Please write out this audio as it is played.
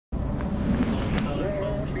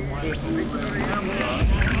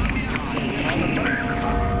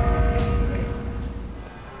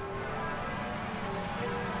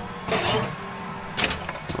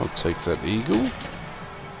I'll take that eagle.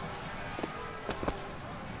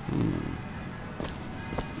 Who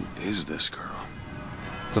is this girl?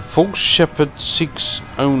 The false shepherd seeks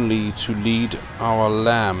only to lead our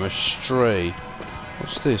lamb astray.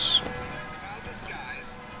 What's this?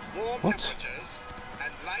 What?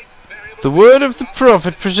 The word of the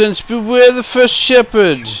prophet presents beware the first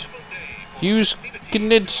shepherd. Use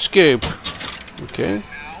kinetoscope. Okay.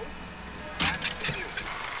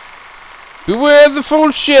 Beware the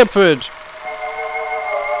false shepherd.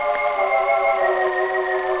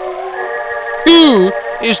 Who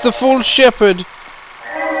is the false shepherd?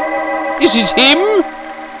 Is it him?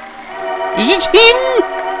 Is it him?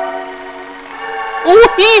 Or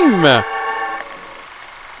him?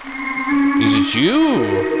 Is it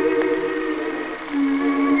you?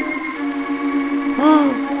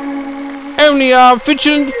 Only our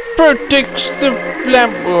vigilance protects the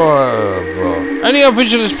lamp. Only our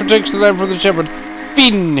vigilance protects the lamp from the shepherd.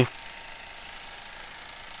 Finn.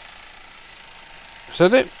 Is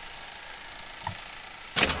that it?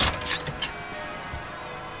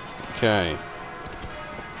 Okay.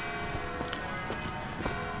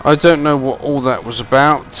 I don't know what all that was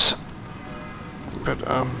about, but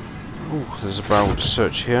oh, there's a barrel to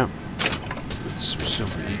search here. With some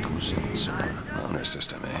silver eagles in it. Honor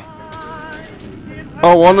system, eh?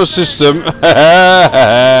 Oh, honor system.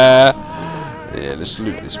 Yeah, let's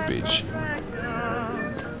loot this bitch.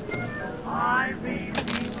 I'll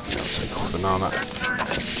take a banana.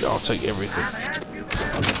 I'll take everything.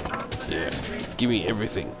 Yeah, give me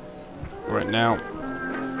everything. Right now.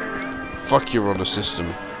 Fuck your honor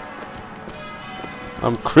system.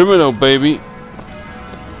 I'm criminal, baby.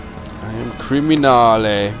 I am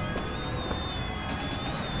criminale.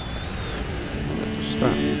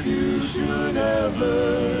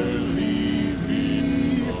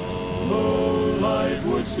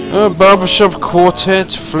 What's that? A barbershop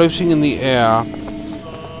quartet floating in the air.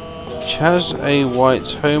 Which has a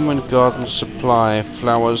white home and garden supply,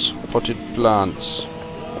 flowers, potted plants.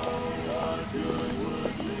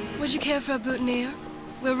 Would you care for a boutonniere?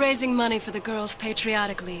 We're raising money for the Girls'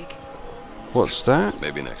 Patriotic League. What's that?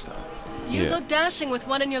 Maybe next time. You look dashing with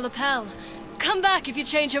one in your lapel. Come back if you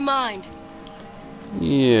change your mind.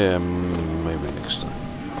 Yeah, maybe next time.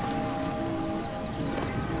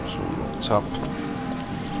 It's all locked up.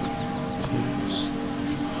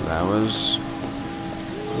 Flowers.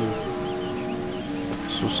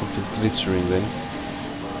 Saw something glittering then.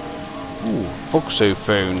 Ooh,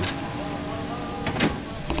 voxophone.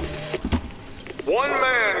 One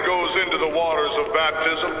man goes into the waters of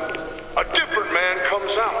baptism, a different man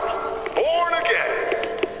comes out, born again.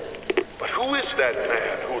 But who is that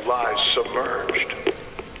man who lies submerged?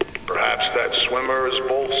 Perhaps that swimmer is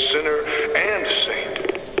both sinner and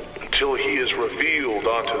saint, until he is revealed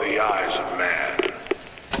unto the eyes of man.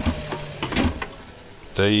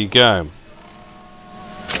 There you go.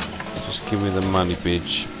 Just give me the money,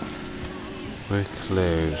 bitch. We're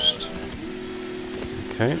closed.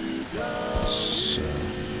 Okay. Let's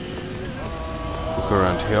look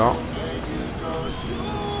around here.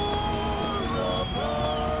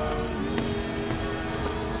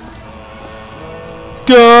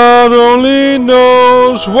 God only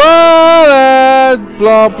knows what.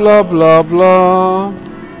 Blah blah blah blah.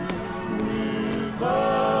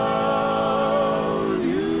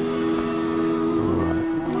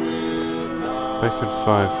 Back in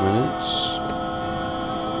 5 minutes.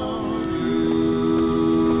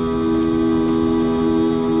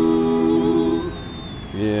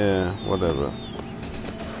 Yeah, whatever.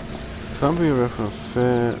 Colombia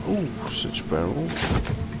Fare. Ooh, such barrel.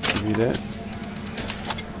 Give me that.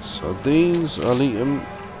 Sardines, I'll eat them.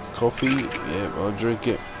 Coffee, yeah, I'll drink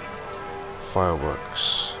it.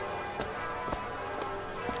 Fireworks.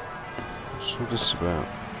 What's all this about?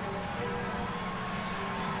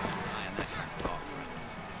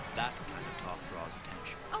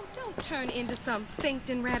 Turn into some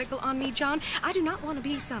finkton radical on me, John. I do not want to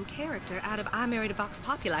be some character out of I Married a Vox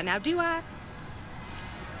Populi, now do I?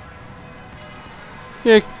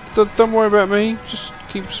 Yeah, don't worry about me. Just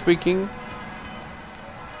keep speaking.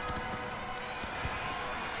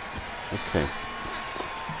 Okay.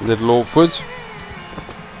 A little awkward.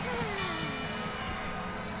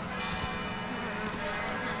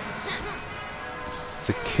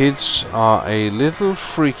 The kids are a little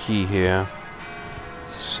freaky here,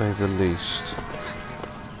 to say the least.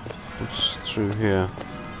 What's through here?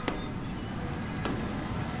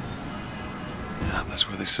 Yeah, that's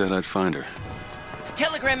where they said I'd find her.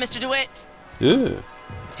 Telegram, Mr. DeWitt. Yeah.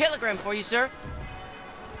 Telegram for you, sir.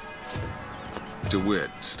 DeWitt,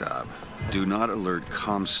 stop. Do not alert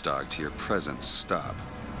Comstock to your presence. Stop.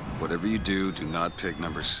 Whatever you do, do not pick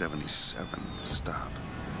number 77. Stop.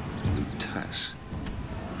 Lutess.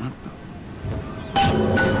 What the...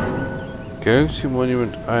 Go to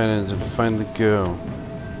Monument Island and find the girl.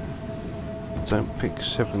 Don't pick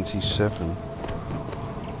 77.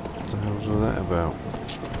 What the hell was all that about?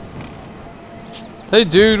 Hey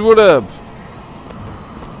dude, what up?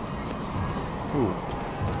 Ooh.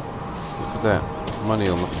 Look at that. Money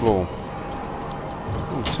on the floor.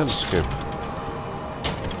 Ooh, telescope.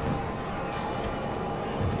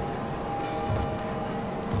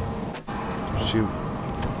 Shoot.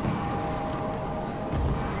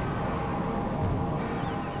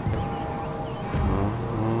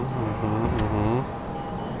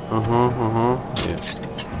 Yeah.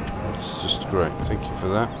 That's just great. Thank you for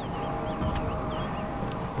that.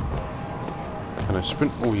 Can I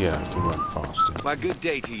sprint? Oh yeah, I can run faster. Why, good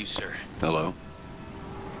day to you, sir. Hello?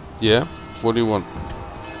 Yeah? What do you want?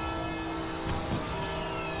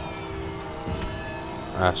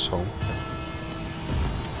 Asshole.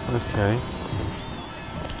 Okay.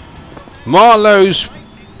 Marlowe's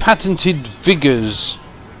patented vigors.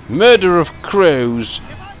 Murder of crows.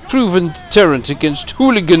 Proven deterrent against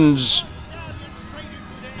hooligans.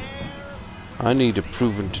 I need a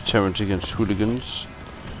proven deterrent against hooligans.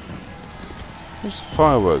 Where's the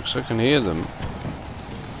fireworks? I can hear them.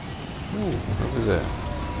 Ooh, over there.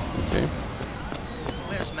 Okay.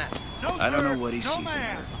 Where's Matt? No, I don't know sir. what he No, sees in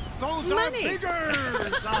ma'am. her. Those Money. are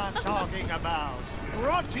figures I'm talking about.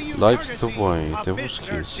 Brought to you Light courtesy the way, of Devil's Mr.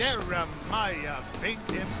 Kiss. Jeremiah Fink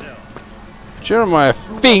himself. Jeremiah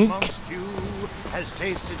Who Fink? amongst you has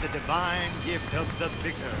tasted the divine gift of the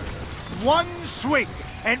figure? One swig,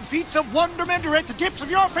 and feats of wonderment are at the tips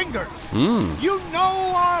of your fingers. You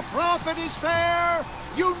know our prophet is fair.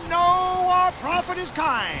 You know our prophet is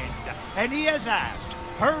kind. And he has asked,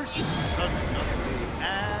 personally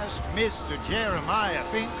asked Mr. Jeremiah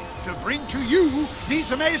Fink to bring to you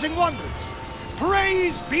these amazing wonders.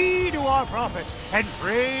 Praise be to our prophet, and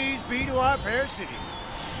praise be to our fair city.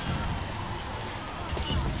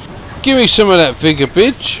 Give me some of that vigor,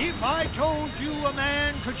 bitch. If I told you a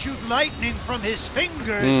man could shoot lightning from his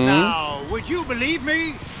fingers now, would you believe me?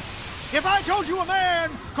 If I told you a man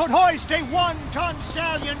could hoist a 1-ton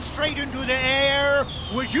stallion straight into the air,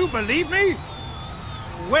 would you believe me?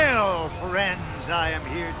 Well, friends, I am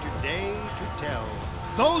here today to tell.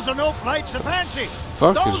 Those are no flights of fancy.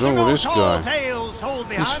 Fuck Those is wrong are with no this tall guy? tales told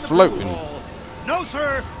behind the floating. wall. No,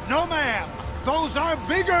 sir. No, ma'am. Those are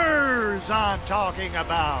vigors I'm talking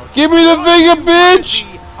about. Give me the vigor, bitch!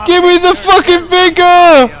 Give me the fucking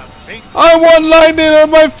vigor! I want lightning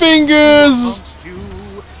on my fingers! Amongst you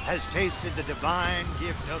has tasted the divine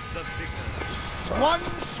gift of the vigor. One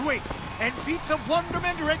swing, and feats of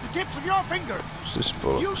wonderment are at the tips of your fingers. What's this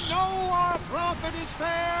You box? know our prophet is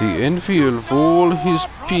fair. The envy You of know all our his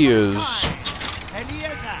prophet is peers. kind. And he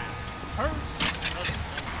has asked,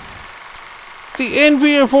 The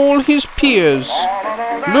envy of all his peers.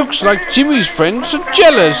 Looks like Jimmy's friends are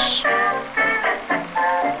jealous.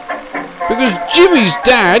 Because Jimmy's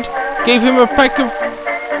dad gave him a pack of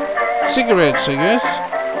cigarettes, I guess.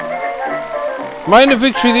 Minor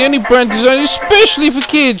victory, the only brand designed especially for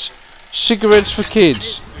kids. Cigarettes for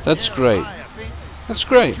kids. That's great. That's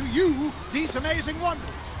great. to you these amazing wonders.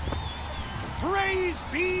 Praise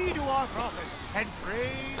be to our prophet, and praise.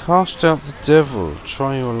 Cast out the devil.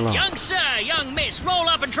 Try your luck. Young sir, young miss, roll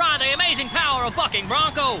up and try the amazing power of bucking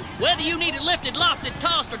bronco. Whether you need it lifted, lofted,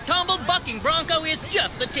 tossed, or tumbled, bucking bronco is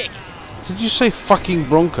just the ticket. Did you say fucking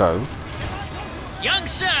bronco? Young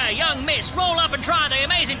sir, young miss, roll up and try the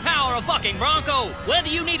amazing power of bucking bronco. Whether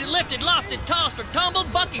you need it lifted, lofted, tossed, or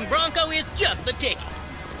tumbled, bucking bronco is just the ticket.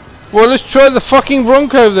 Well, let's try the fucking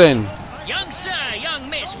bronco then. Young sir, young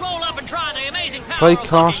miss, roll up and try the amazing power Play of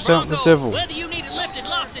Cast bucking Out the bronco. Devil. Whether you need it lifted,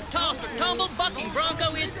 lofted, tossed, or tumbled, bucking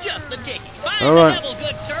bronco is just the ticket. Find All right. the devil,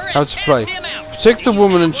 good sir, and How to cast play. him out. Protect the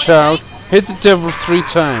woman and child. Hit the devil 3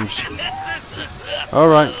 times.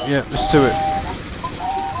 Alright, yeah, let's do it.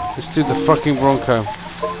 Let's do the fucking bronco.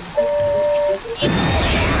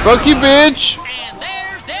 Fuck you, bitch! And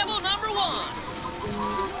there's devil number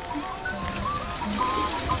 1.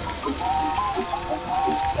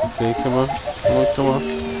 Okay, come on. Come on, come on.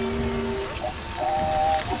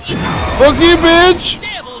 Fuck you, bitch!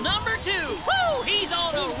 Devil number 2. Woo! He's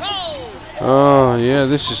on a roll. Oh, yeah,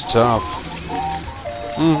 this is tough.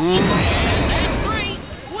 And that's 3.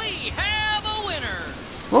 We have a winner.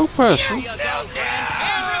 Wrong Here person. you go, friend.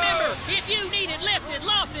 And remember, if you need it lifted,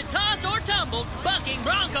 lofted, tossed, or tumbled, bucking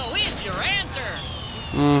bronco is your answer.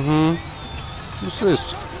 What's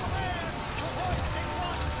this?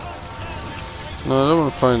 No, I don't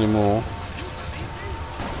want to play anymore.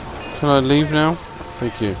 Can I leave now?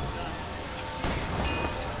 Thank you.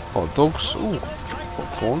 Hot dogs. Ooh,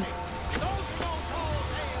 popcorn.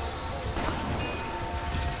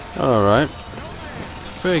 Alright.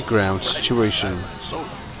 Fairground situation. Soda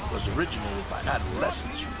was originated by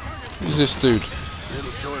adolescents. Who's this dude?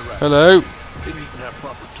 Little joyride. Hello. They didn't even have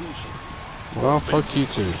proper tools for it. Well, fuck you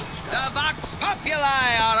too. The Vox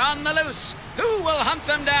Populi are on the loose. Who will hunt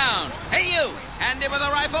them down? Hey you, handy with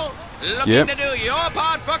a rifle? Looking to do your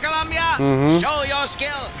part for Colombia? Show your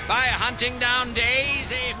skill by hunting down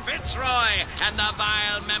Daisy Fitzroy and the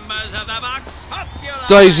vile members of the Vox Populi.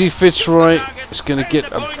 Daisy Fitzroy is going to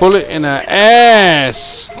get a bullet in her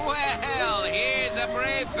ass. Well, here's a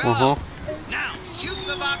brave fellow. Now, shoot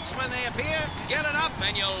the Vox when they appear, get it up,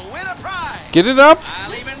 and you'll win a prize. Get it up?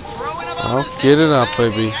 I'll even throw in a I'll bonus get it up, if you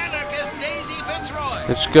baby. find the anarchist Daisy Fitzroy.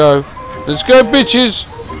 Let's go. Let's go, bitches.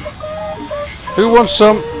 Who wants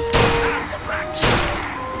some?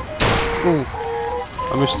 Ooh,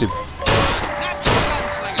 I missed him.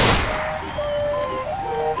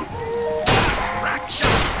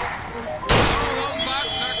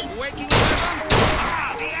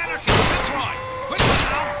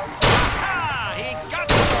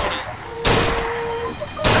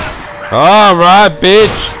 All right,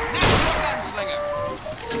 bitch.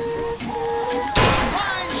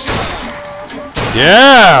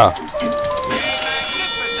 Yeah.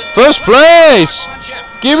 First place.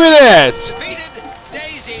 Give me that. Defeated,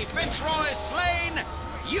 Daisy Fitzroy slain.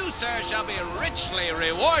 You, sir, shall be richly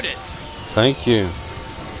rewarded. Thank you.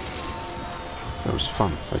 That was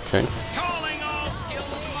fun. Okay. Calling all skilled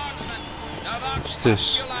marksmen. What's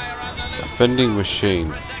this? A vending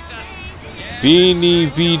machine. Beanie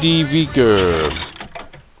VD Vigor.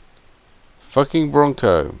 Fucking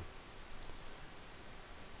Bronco.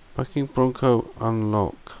 Fucking Bronco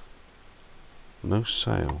unlock. No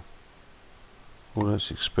sale. Oh,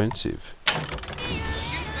 that's expensive.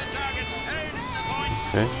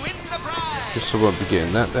 Okay. Guess I won't be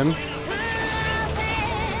getting that then.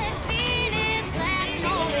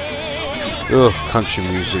 Ugh, country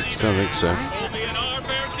music. Don't think so. Only in our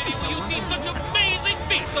fair city will you see such amazing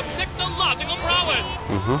feats of technological prowess.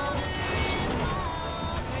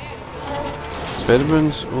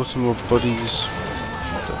 Bedman's Automobile Bodies.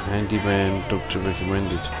 The handyman doctor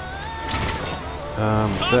recommended.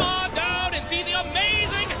 Come on down and see the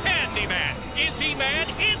amazing handyman. Is he man?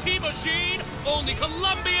 Is he machine? Only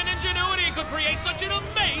Colombian ingenuity could create such an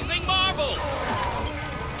amazing marvel.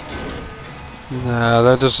 Nah,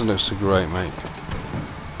 that doesn't look so great, mate.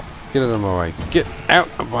 Get out of my way. Get out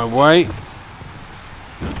of my way.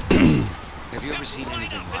 Have you ever seen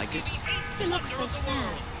anything like it? He looks so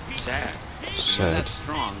sad. Sad. Sad. That's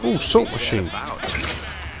strong. Ooh, salt machine.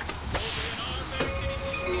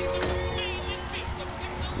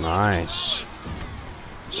 Nice.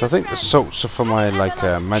 So I think the salts are for my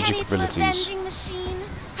magic abilities.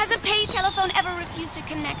 Has a pay telephone ever refused to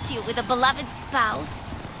connect you with a beloved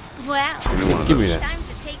spouse? Well, Give me that. it's time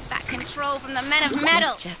to take back control from the men of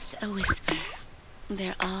metal. It's just a whisper.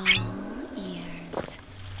 They're all ears.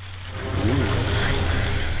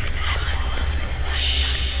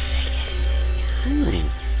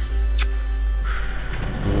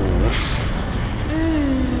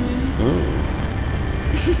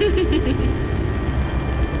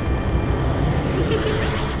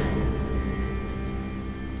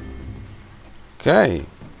 Okay.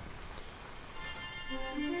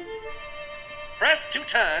 Press to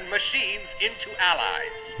turn machines into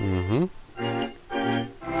allies.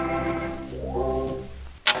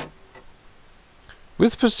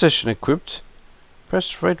 With possession equipped,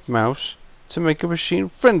 press right mouse to make a machine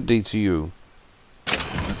friendly to you.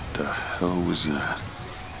 What the hell was that?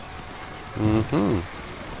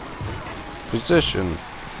 Possession.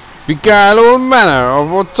 Beguile all manner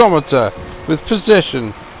of automata with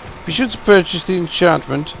possession. Be sure to purchase the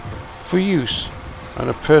enchantment for use on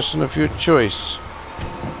a person of your choice.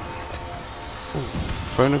 Ooh,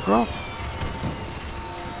 phonograph?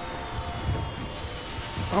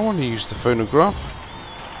 I want to use the phonograph.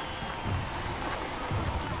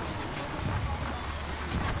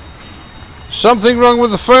 Something wrong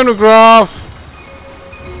with the phonograph!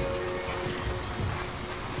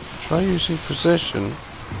 Try using possession.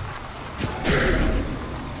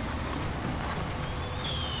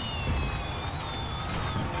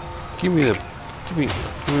 Give me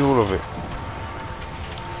all of it.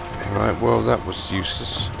 Right, well that was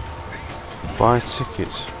useless. Buy a ticket,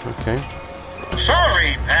 okay.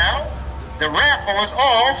 Sorry, pal. The raffle is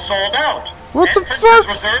all sold out. What the Entrance fuck? is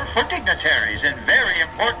reserved for dignitaries and very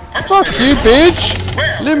important Fuck you, bitch!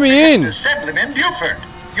 Well, Let me in! Assemblyman Buford,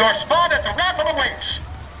 your spot at the raffle awaits.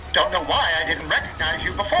 Don't know why I didn't recognize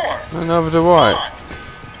you before. Neither do I.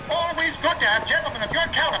 Always good to have gentlemen of your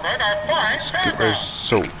caliber at our fine Let's get those fairgrounds.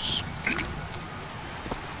 salts.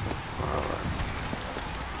 Alright.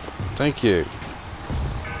 Thank you.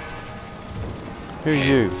 Who are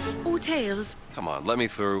you? Or tails. Come on, let me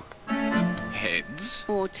through. Heads.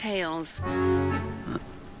 Or tails.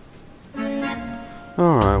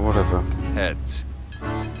 Alright, whatever. Heads.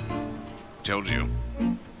 Told you.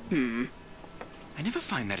 I never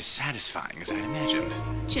find that as satisfying as I'd imagined.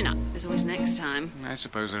 Chin up. There's always next time. I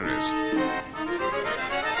suppose there is.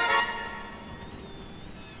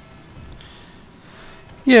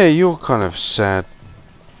 Yeah, you're kind of sad.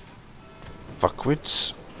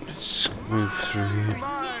 Fuckwits. Let's move through here.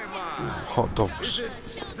 Hot dogs.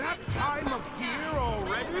 That time of year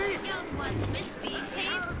already? Young ones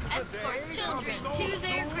misbehave, escorts children to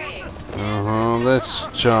their grave. That's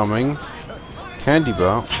charming. Candy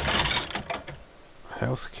bar.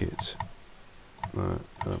 Health kit. No,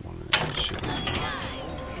 I don't want any of that shit.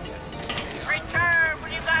 Return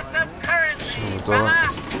when you got some currency,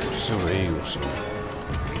 $1. Silver eagle or something.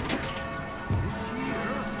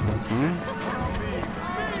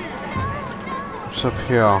 What's up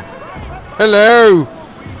here? Hello!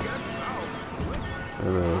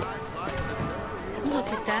 Hello. Look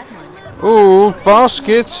at that one. Ooh,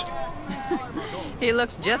 basket! He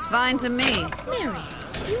looks just fine to me. Mary,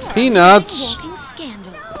 Peanuts! walking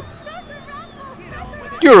scandal.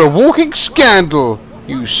 You're a walking scandal,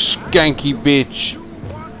 you skanky bitch!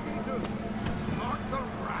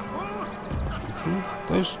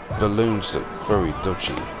 Those balloons look very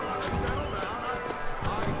dodgy.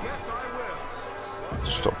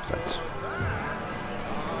 Stop that.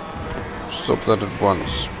 Stop that at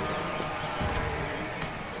once.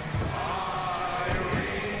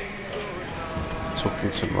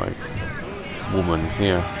 Talking to my woman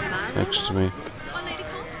here next to me.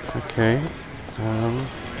 Okay.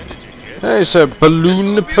 There's a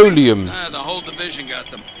balloon Napoleon. The whole division got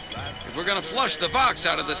them. If we're gonna flush the Vox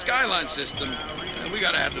out of the Skyline system, we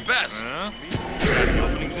gotta have the best. Got any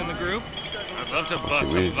openings in the group? I'd love to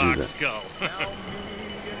bust some Vox skull.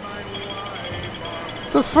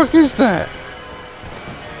 The fuck is that?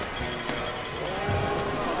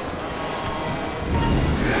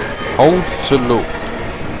 Hold to look.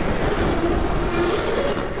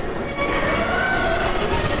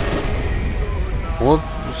 What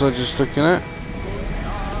was I just looking at?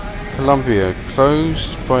 Colombia,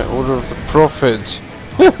 closed by order of the Prophet.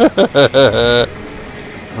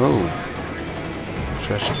 Oh.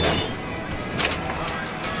 Trash can.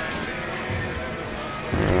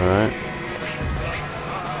 Alright.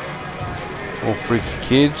 All freaky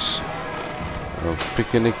kids. A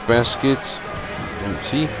picnic basket.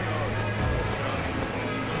 Empty.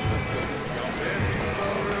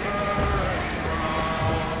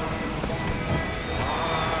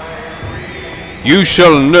 You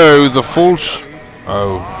shall know the false...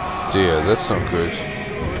 Oh dear, that's not good.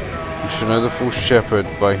 You shall know the false shepherd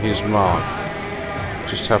by his mark.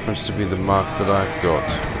 Just happens to be the mark that I've got.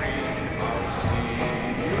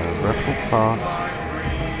 Raffle Park.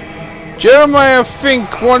 Jeremiah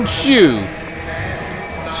Fink wants you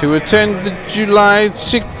to attend the July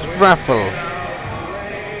 6th raffle.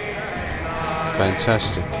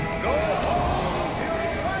 Fantastic.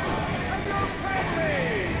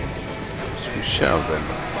 Shall then.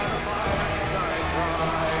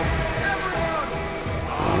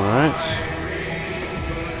 Alright.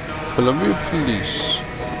 Colombia Police.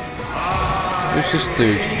 Who's this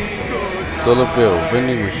dude? Dollar bill,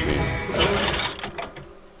 vending machine.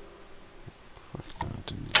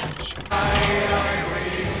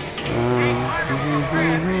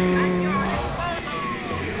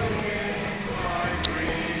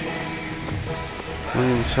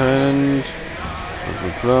 Thailand. Blah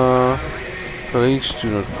blah blah. Police do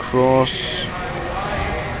not cross.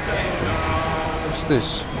 What's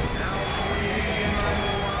this?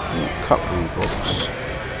 Cutlery box.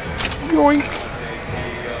 Yoink!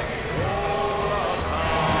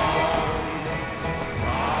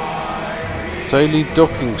 Daily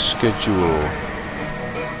docking schedule.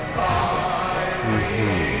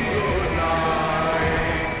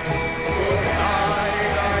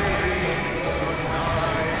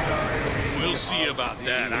 We'll see about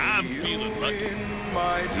that. I'm feeling lucky.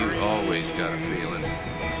 You always got a feeling.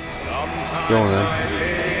 Go on then.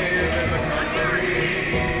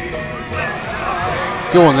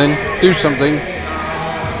 Go on then. Do something. No,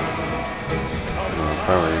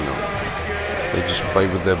 apparently not. They just play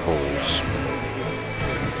with their balls.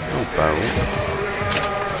 Oh, barrel.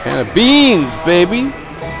 Can of beans, baby!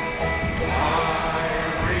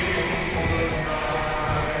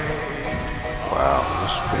 Wow,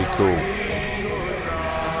 that's pretty cool.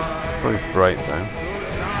 Very bright though.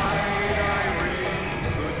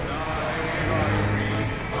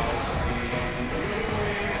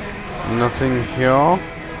 Nothing here.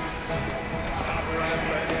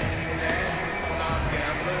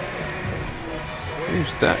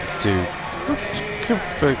 Who's that dude? Keep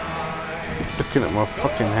looking at my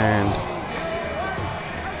fucking hand.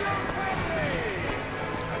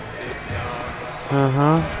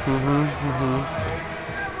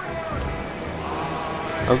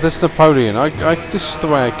 Oh, this is Napoleon. This is the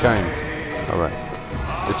way I came. Alright.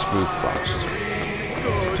 Let's move fast.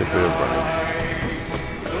 Do a bit of running.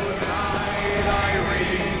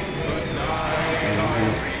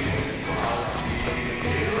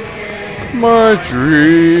 My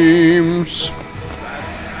dreams.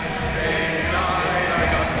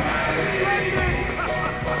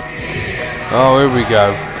 Oh, here we go.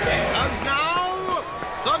 And now,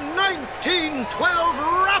 the 1912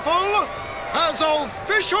 raffle has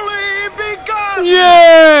officially begun!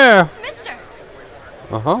 Yeah! Mister!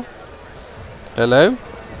 Uh-huh. Hello?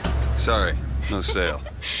 Sorry, no sale.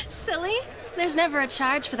 Silly. There's never a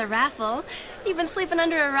charge for the raffle. You've been sleeping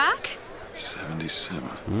under a rock?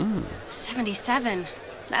 77. 77.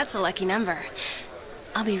 That's a lucky number.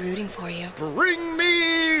 I'll be rooting for you. Bring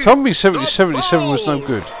me... Told me 77 was no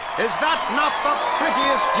good. Is that not the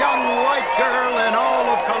prettiest young white girl in all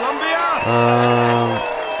of Colombia?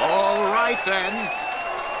 All right then.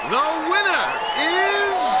 The winner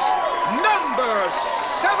is number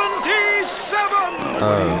 77.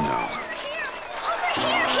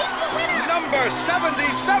 Number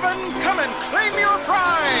 77, come and claim your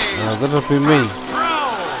prize. That'll be me.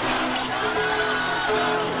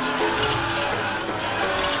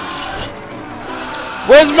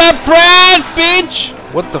 Where's my prize, bitch?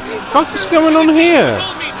 What the fuck is going on here?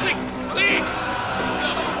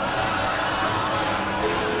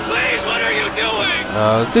 Please, what are you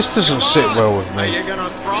doing? This doesn't sit well with Are me. you gonna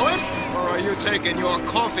throw it? Or are you taking your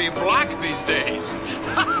coffee black these days?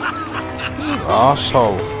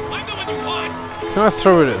 Asshole. Can I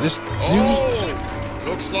throw it at this dude? Oh,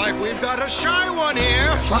 looks like we've got a shy one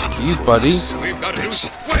here. Fuck you, buddy. We've got to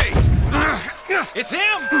wait. It's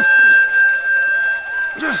him!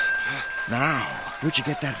 Now, where'd you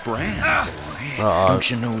get that brand? Uh-oh. Don't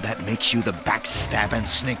you know that makes you the backstabbing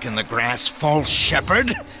snake in the grass false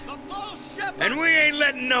shepherd? And we ain't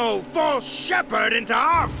letting no false shepherd into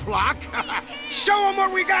our flock. Show them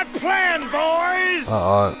what we got planned, boys.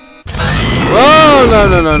 Uh-oh. Whoa, no.